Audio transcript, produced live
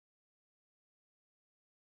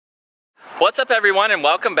What's up everyone, and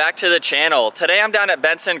welcome back to the channel. Today I'm down at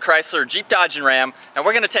Benson Chrysler Jeep Dodge and Ram, and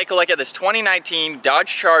we're going to take a look at this 2019 Dodge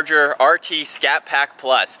Charger RT Scat Pack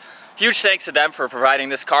Plus. Huge thanks to them for providing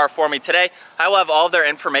this car for me today. I will have all of their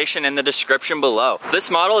information in the description below. This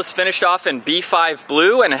model is finished off in B5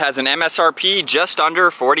 blue and it has an MSRP just under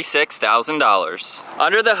 $46,000.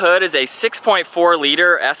 Under the hood is a 6.4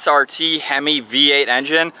 liter SRT Hemi V8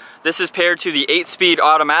 engine. This is paired to the 8-speed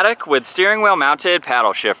automatic with steering wheel mounted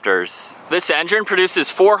paddle shifters. This engine produces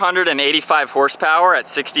 485 horsepower at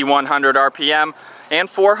 6,100 RPM and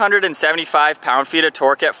 475 pound-feet of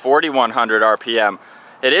torque at 4,100 RPM.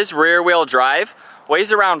 It is rear-wheel drive,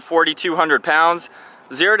 weighs around 4,200 pounds,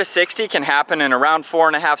 0 to 60 can happen in around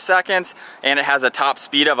 4.5 seconds, and it has a top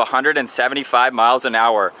speed of 175 miles an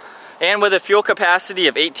hour. And with a fuel capacity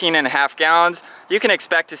of 18.5 gallons, you can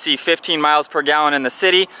expect to see 15 miles per gallon in the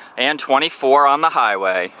city and 24 on the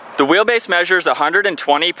highway. The wheelbase measures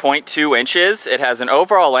 120.2 inches. It has an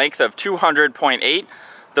overall length of 200.8.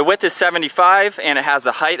 The width is 75 and it has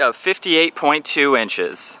a height of 58.2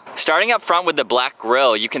 inches. Starting up front with the black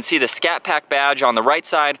grille, you can see the Scat Pack badge on the right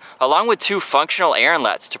side, along with two functional air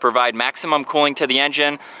inlets to provide maximum cooling to the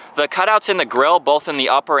engine. The cutouts in the grille, both in the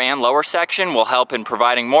upper and lower section, will help in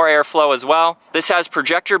providing more airflow as well. This has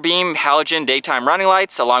projector beam halogen daytime running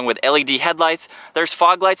lights along with LED headlights. There's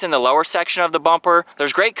fog lights in the lower section of the bumper.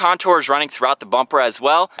 There's great contours running throughout the bumper as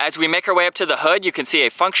well. As we make our way up to the hood, you can see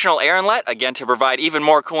a functional air inlet, again to provide even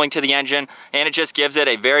more cooling to the engine, and it just gives it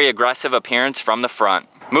a very aggressive appearance from the front.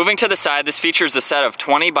 Moving to the side, this features a set of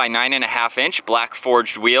 20 by 9.5 inch black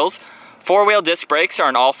forged wheels. Four-wheel disc brakes are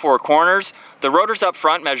in all four corners. The rotors up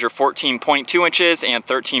front measure 14.2 inches and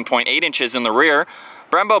 13.8 inches in the rear.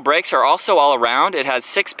 Brembo brakes are also all around. It has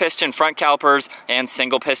 6-piston front calipers and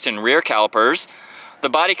single-piston rear calipers. The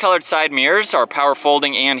body-colored side mirrors are power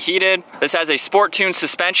folding and heated. This has a sport-tuned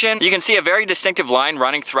suspension. You can see a very distinctive line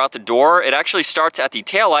running throughout the door. It actually starts at the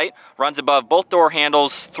taillight, runs above both door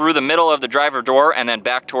handles through the middle of the driver door and then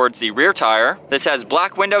back towards the rear tire. This has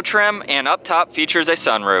black window trim and up top features a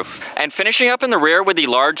sunroof. And finishing up in the rear with the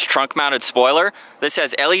large trunk-mounted spoiler, this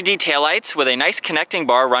has LED taillights with a nice connecting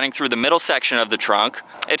bar running through the middle section of the trunk.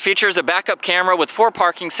 It features a backup camera with 4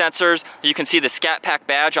 parking sensors. You can see the Scat Pack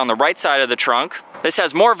badge on the right side of the trunk. This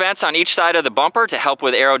has more vents on each side of the bumper to help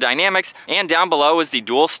with aerodynamics, and down below is the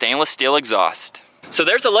dual stainless steel exhaust. So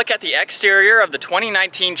there's a look at the exterior of the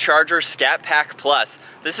 2019 Charger Scat Pack Plus.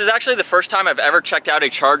 This is actually the first time I've ever checked out a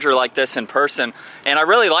Charger like this in person, and I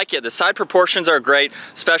really like it. The side proportions are great,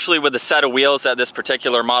 especially with the set of wheels that this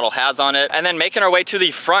particular model has on it. And then making our way to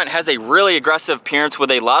the front, has a really aggressive appearance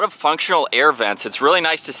with a lot of functional air vents. It's really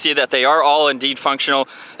nice to see that they are all indeed functional,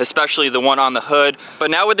 especially the one on the hood.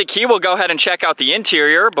 But now with the key, we'll go ahead and check out the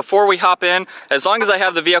interior. Before we hop in, as long as I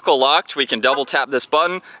have the vehicle locked, we can double tap this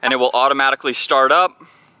button and it will automatically start up.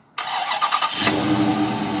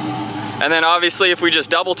 And then obviously if we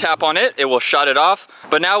just double tap on it, it will shut it off.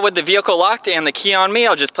 But now with the vehicle locked and the key on me,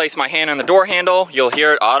 I'll just place my hand on the door handle. You'll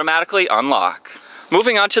hear it automatically unlock.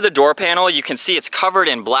 Moving on to the door panel, you can see it's covered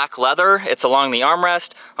in black leather. It's along the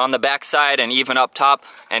armrest, on the back side, and even up top,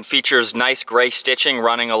 and features nice gray stitching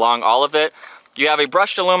running along all of it. You have a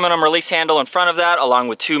brushed aluminum release handle in front of that, along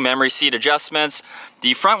with 2 memory seat adjustments.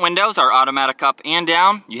 The front windows are automatic up and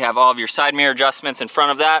down. You have all of your side mirror adjustments in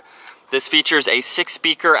front of that. This features a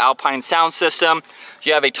 6-speaker Alpine sound system.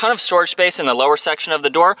 You have a ton of storage space in the lower section of the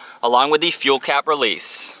door, along with the fuel cap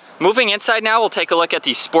release. Moving inside now, we'll take a look at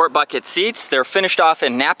the sport bucket seats. They're finished off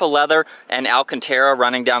in Napa leather and Alcantara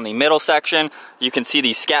running down the middle section. You can see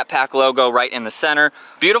the Scat Pack logo right in the center.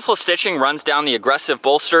 Beautiful stitching runs down the aggressive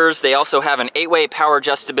bolsters. They also have an 8-way power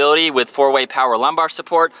adjustability with 4-way power lumbar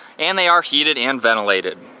support, and they are heated and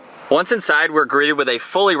ventilated. Once inside, we're greeted with a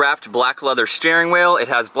fully wrapped black leather steering wheel. It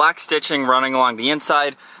has black stitching running along the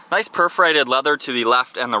inside, nice perforated leather to the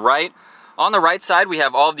left and the right. On the right side, we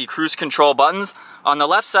have all of the cruise control buttons. On the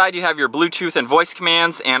left side, you have your Bluetooth and voice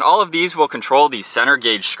commands, and all of these will control the center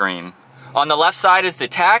gauge screen. On the left side is the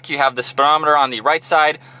tach. You have the speedometer on the right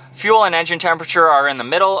side. Fuel and engine temperature are in the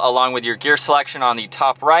middle, along with your gear selection on the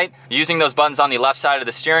top right. Using those buttons on the left side of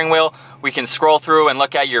the steering wheel, we can scroll through and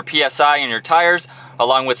look at your PSI and your tires,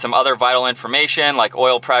 along with some other vital information like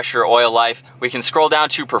oil pressure, oil life. We can scroll down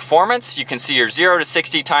to performance. You can see your 0 to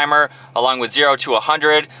 60 timer, along with 0 to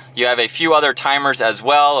 100. You have a few other timers as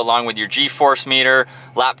well, along with your G-force meter,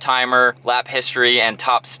 lap timer, lap history, and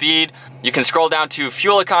top speed. You can scroll down to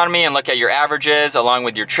fuel economy and look at your averages, along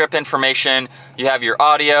with your trip information. You have your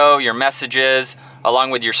audio, your messages,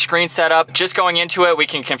 along with your screen setup. Just going into it, we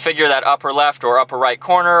can configure that upper left or upper right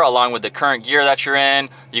corner along with the current gear that you're in.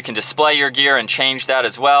 You can display your gear and change that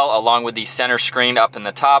as well, along with the center screen up in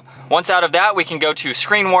the top. Once out of that, we can go to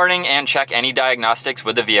screen warning and check any diagnostics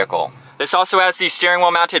with the vehicle. This also has these steering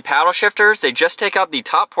wheel mounted paddle shifters. They just take up the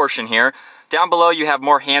top portion here. Down below, you have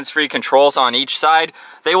more hands-free controls on each side.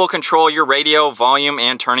 They will control your radio, volume,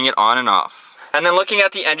 and turning it on and off. And then looking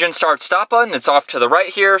at the engine start stop button, it's off to the right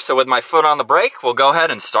here, so with my foot on the brake, we'll go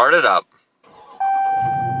ahead and start it up.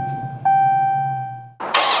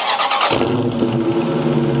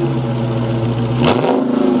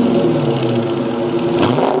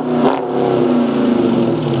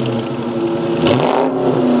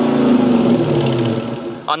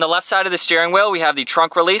 On the left side of the steering wheel, we have the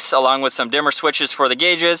trunk release along with some dimmer switches for the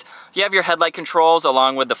gauges. You have your headlight controls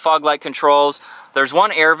along with the fog light controls. There's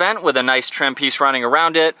one air vent with a nice trim piece running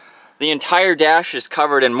around it. The entire dash is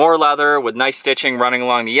covered in more leather with nice stitching running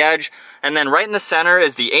along the edge. And then right in the center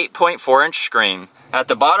is the 8.4-inch screen. At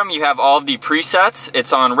the bottom, you have all of the presets.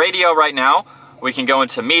 It's on radio right now. We can go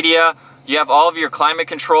into media. You have all of your climate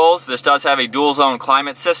controls. This does have a dual zone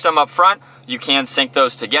climate system up front. You can sync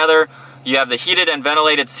those together. You have the heated and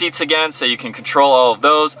ventilated seats again, so you can control all of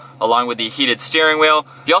those, along with the heated steering wheel.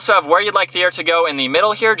 You also have where you'd like the air to go in the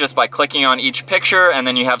middle here, just by clicking on each picture, and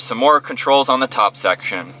then you have some more controls on the top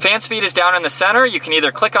section. Fan speed is down in the center. You can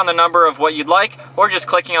either click on the number of what you'd like, or just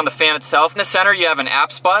clicking on the fan itself. In the center, you have an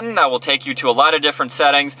apps button that will take you to a lot of different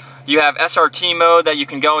settings. You have SRT mode that you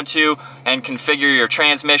can go into and configure your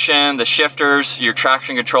transmission, the shifters, your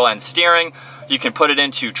traction control, and steering. You can put it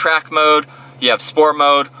into track mode. You have sport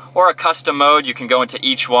mode or a custom mode. You can go into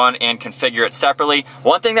each one and configure it separately.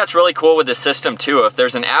 One thing that's really cool with this system too, if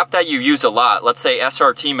there's an app that you use a lot, let's say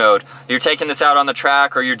SRT mode, you're taking this out on the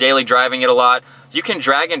track or you're daily driving it a lot, you can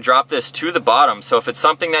drag and drop this to the bottom. So if it's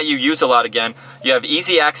something that you use a lot again, you have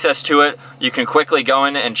easy access to it. You can quickly go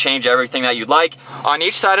in and change everything that you'd like. On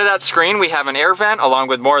each side of that screen, we have an air vent along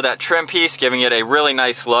with more of that trim piece, giving it a really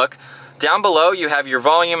nice look. Down below, you have your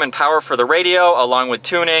volume and power for the radio, along with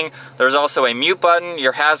tuning. There's also a mute button,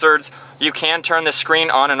 your hazards. You can turn the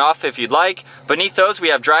screen on and off if you'd like. Beneath those, we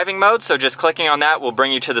have driving mode, so just clicking on that will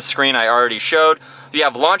bring you to the screen I already showed. You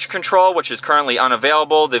have launch control, which is currently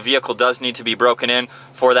unavailable. The vehicle does need to be broken in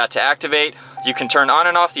for that to activate. You can turn on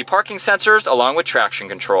and off the parking sensors along with traction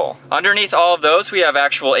control. Underneath all of those, we have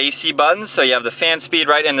actual AC buttons, so you have the fan speed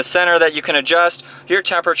right in the center that you can adjust, your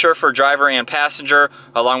temperature for driver and passenger,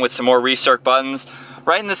 along with some more recirc buttons.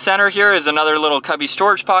 Right in the center here is another little cubby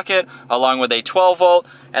storage pocket, along with a 12 volt.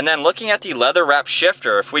 And then looking at the leather wrap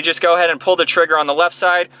shifter, if we just go ahead and pull the trigger on the left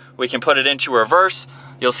side, we can put it into reverse.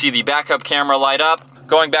 You'll see the backup camera light up.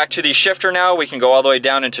 Going back to the shifter now, we can go all the way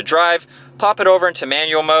down into drive, pop it over into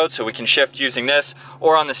manual mode so we can shift using this,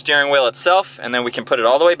 or on the steering wheel itself, and then we can put it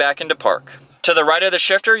all the way back into park. To the right of the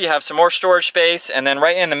shifter, you have some more storage space, and then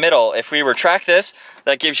right in the middle, if we retract this,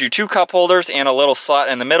 that gives you 2 cup holders and a little slot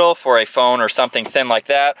in the middle for a phone or something thin like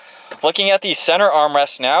that. Looking at the center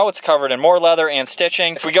armrest now, it's covered in more leather and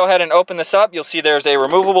stitching. If we go ahead and open this up, you'll see there's a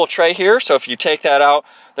removable tray here, so if you take that out,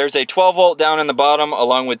 there's a 12 volt down in the bottom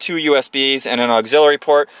along with 2 USBs and an auxiliary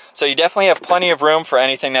port, so you definitely have plenty of room for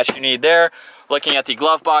anything that you need there. Looking at the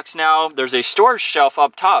glove box now, there's a storage shelf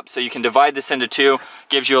up top, so you can divide this into 2,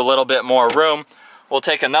 gives you a little bit more room. We'll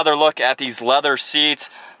take another look at these leather seats,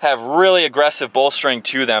 have really aggressive bolstering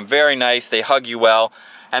to them, very nice, they hug you well.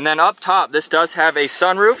 And then up top, this does have a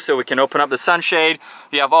sunroof, so we can open up the sunshade.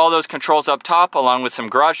 You have all those controls up top, along with some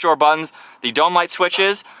garage door buttons, the dome light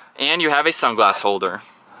switches, and you have a sunglass holder.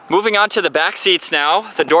 Moving on to the back seats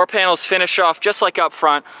now, the door panels finish off just like up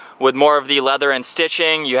front with more of the leather and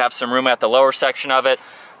stitching. You have some room at the lower section of it.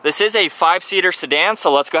 This is a 5-seater sedan,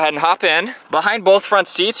 so let's go ahead and hop in. Behind both front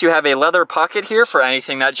seats, you have a leather pocket here for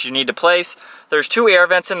anything that you need to place. There's 2 air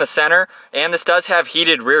vents in the center, and this does have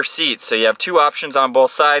heated rear seats, so you have 2 options on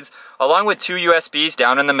both sides, along with 2 USBs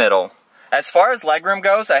down in the middle. As far as legroom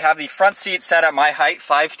goes, I have the front seat set at my height,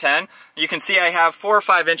 5'10". You can see I have 4 or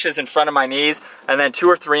 5 inches in front of my knees and then 2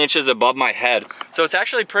 or 3 inches above my head. So it's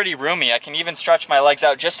actually pretty roomy. I can even stretch my legs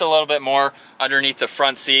out just a little bit more underneath the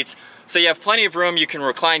front seats. So you have plenty of room. You can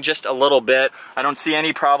recline just a little bit. I don't see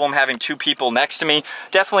any problem having 2 people next to me.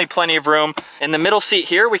 Definitely plenty of room. In the middle seat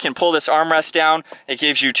here, we can pull this armrest down. It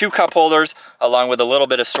gives you 2 cup holders along with a little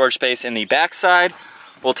bit of storage space in the back side.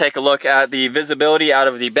 We'll take a look at the visibility out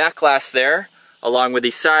of the back glass there. Along with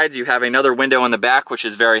the sides, you have another window in the back, which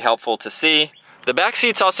is very helpful to see. The back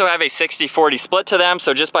seats also have a 60-40 split to them,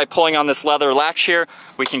 so just by pulling on this leather latch here,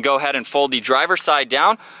 we can go ahead and fold the driver's side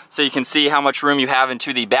down so you can see how much room you have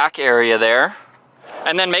into the back area there.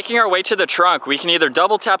 And then making our way to the trunk, we can either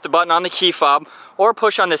double tap the button on the key fob or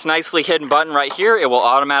push on this nicely hidden button right here. It will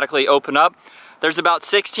automatically open up. There's about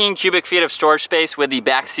 16 cubic feet of storage space with the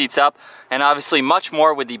back seats up, and obviously much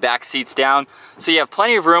more with the back seats down. So you have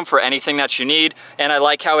plenty of room for anything that you need, and I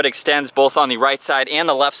like how it extends both on the right side and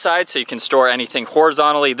the left side, so you can store anything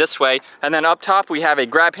horizontally this way. And then up top, we have a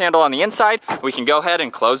grab handle on the inside. We can go ahead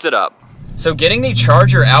and close it up. So getting the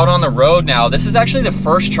Charger out on the road now, this is actually the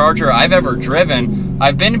first Charger I've ever driven.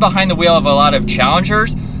 I've been behind the wheel of a lot of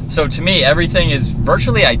Challengers, so to me, everything is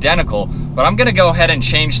virtually identical, but I'm gonna go ahead and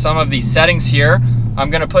change some of the settings here. I'm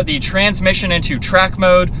gonna put the transmission into track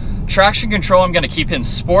mode. Traction control, I'm gonna keep in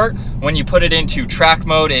sport. When you put it into track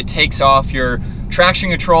mode, it takes off your traction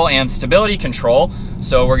control and stability control.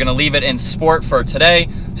 So we're gonna leave it in sport for today.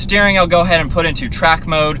 Steering, I'll go ahead and put into track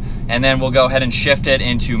mode, and then we'll go ahead and shift it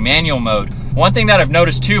into manual mode. One thing that I've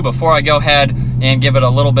noticed too, before I go ahead and give it a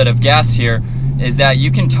little bit of gas here, is that you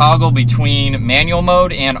can toggle between manual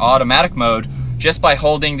mode and automatic mode just by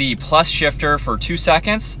holding the plus shifter for 2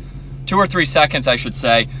 seconds, 2 or 3 seconds I should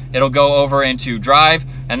say. It'll go over into drive,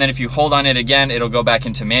 and then if you hold on it again, it'll go back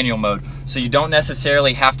into manual mode. So you don't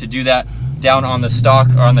necessarily have to do that down on the stock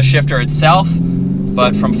or on the shifter itself,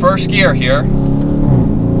 but from first gear here,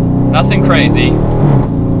 nothing crazy.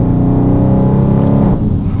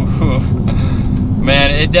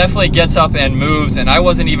 Man, it definitely gets up and moves, and I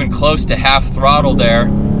wasn't even close to half throttle there.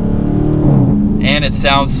 And it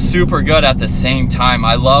sounds super good at the same time.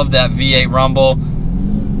 I love that V8 rumble.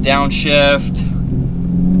 Downshift.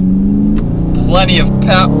 Plenty of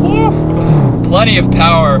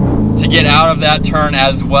power to get out of that turn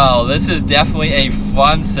as well. This is definitely a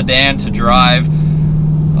fun sedan to drive.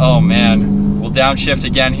 Oh man, we'll downshift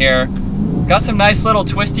again here. Got some nice little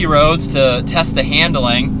twisty roads to test the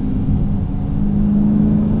handling.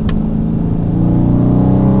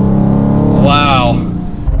 Wow.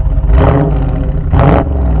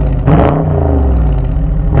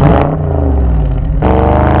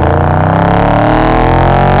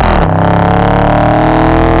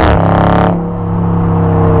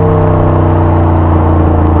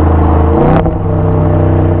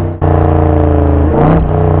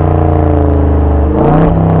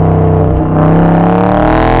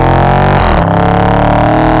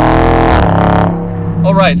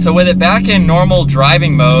 Alright, so with it back in normal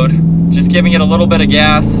driving mode, just giving it a little bit of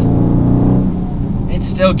gas, it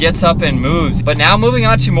still gets up and moves. But now moving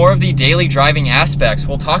on to more of the daily driving aspects,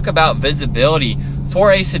 we'll talk about visibility.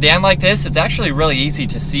 For a sedan like this, it's actually really easy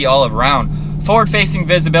to see all around. Forward-facing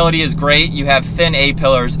visibility is great. You have thin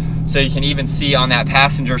A-pillars, so you can even see on that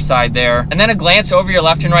passenger side there. And then a glance over your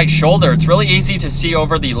left and right shoulder. It's really easy to see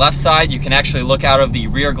over the left side. You can actually look out of the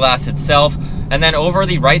rear glass itself. And then over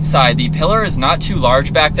the right side, the pillar is not too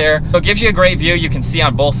large back there, so it gives you a great view. You can see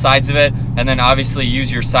on both sides of it, and then obviously use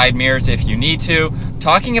your side mirrors if you need to.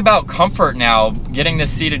 Talking about comfort now, getting this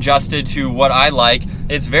seat adjusted to what I like,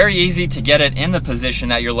 it's very easy to get it in the position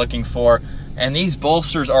that you're looking for, and these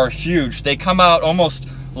bolsters are huge. They come out almost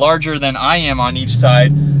larger than I am on each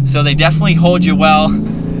side, so they definitely hold you well.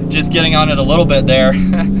 Just getting on it a little bit there.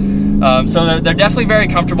 So they're definitely very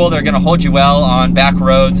comfortable. They're gonna hold you well on back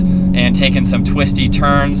roads and taking some twisty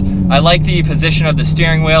turns. I like the position of the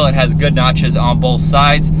steering wheel. It has good notches on both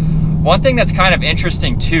sides. One thing that's kind of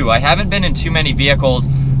interesting too, I haven't been in too many vehicles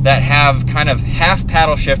that have kind of half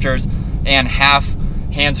paddle shifters and half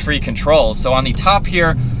hands-free controls. So on the top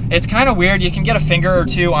here, it's kind of weird. You can get a finger or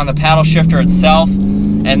two on the paddle shifter itself,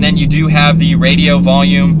 and then you do have the radio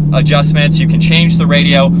volume adjustments. You can change the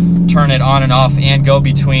radio, turn it on and off, and go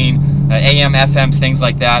between AM, FM, things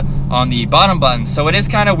like that on the bottom button. So it is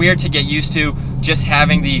kind of weird to get used to just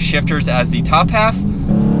having the shifters as the top half.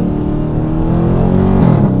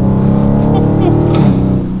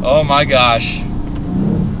 Oh my gosh.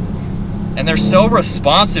 And they're so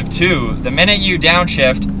responsive too. The minute you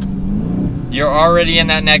downshift, you're already in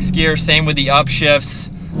that next gear. Same with the upshifts.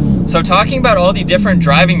 So talking about all the different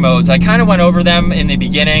driving modes, I kind of went over them in the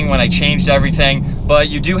beginning when I changed everything, but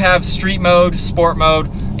you do have street mode, sport mode,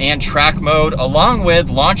 and track mode, along with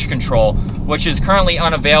launch control, which is currently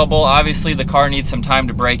unavailable. Obviously the car needs some time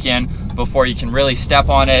to break in before you can really step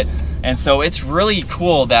on it. And so it's really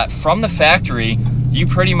cool that from the factory, you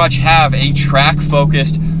pretty much have a track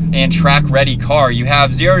focused and track ready car. You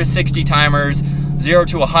have 0 to 60 timers, 0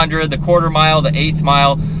 to 100, the quarter mile, the eighth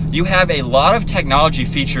mile. You have a lot of technology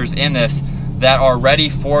features in this that are ready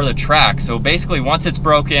for the track. So basically once it's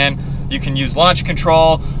broken, you can use launch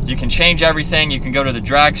control, you can change everything, you can go to the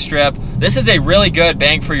drag strip. This is a really good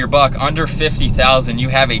bang for your buck. Under $50,000, you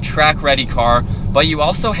have a track ready car, but you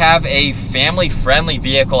also have a family friendly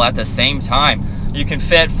vehicle at the same time. You can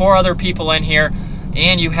fit 4 other people in here.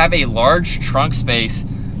 and you have a large trunk space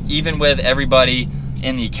even with everybody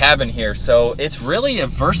in the cabin here. So it's really a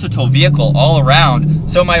versatile vehicle all around.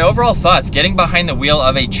 So my overall thoughts, getting behind the wheel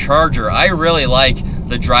of a Charger, I really like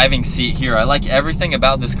the driving seat here. I like everything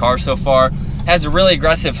about this car so far. It has a really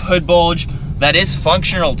aggressive hood bulge that is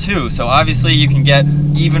functional too. So obviously you can get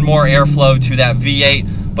even more airflow to that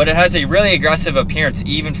V8, but it has a really aggressive appearance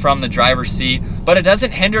even from the driver's seat, but it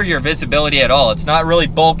doesn't hinder your visibility at all. It's not really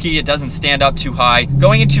bulky, it doesn't stand up too high.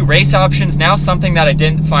 Going into race options now, something that I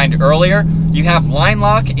didn't find earlier, you have line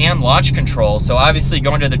lock and launch control. So obviously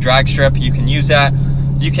going to the drag strip, you can use that.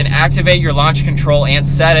 You can activate your launch control and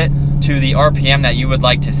set it to the RPM that you would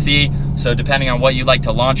like to see. So depending on what you'd like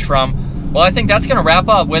to launch from. Well, I think that's gonna wrap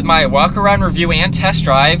up with my walk around review and test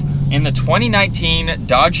drive in the 2019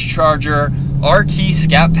 Dodge Charger RT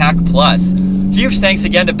Scat Pack Plus. Huge thanks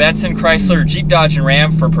again to Benson, Chrysler, Jeep, Dodge, and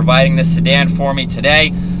Ram for providing this sedan for me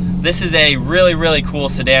today. This is a really, really cool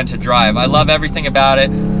sedan to drive. I love everything about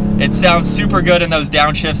it. It sounds super good in those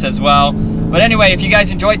downshifts as well. But anyway, if you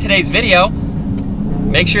guys enjoyed today's video,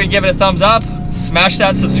 make sure you give it a thumbs up, smash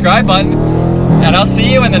that subscribe button, and I'll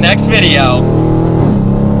see you in the next video.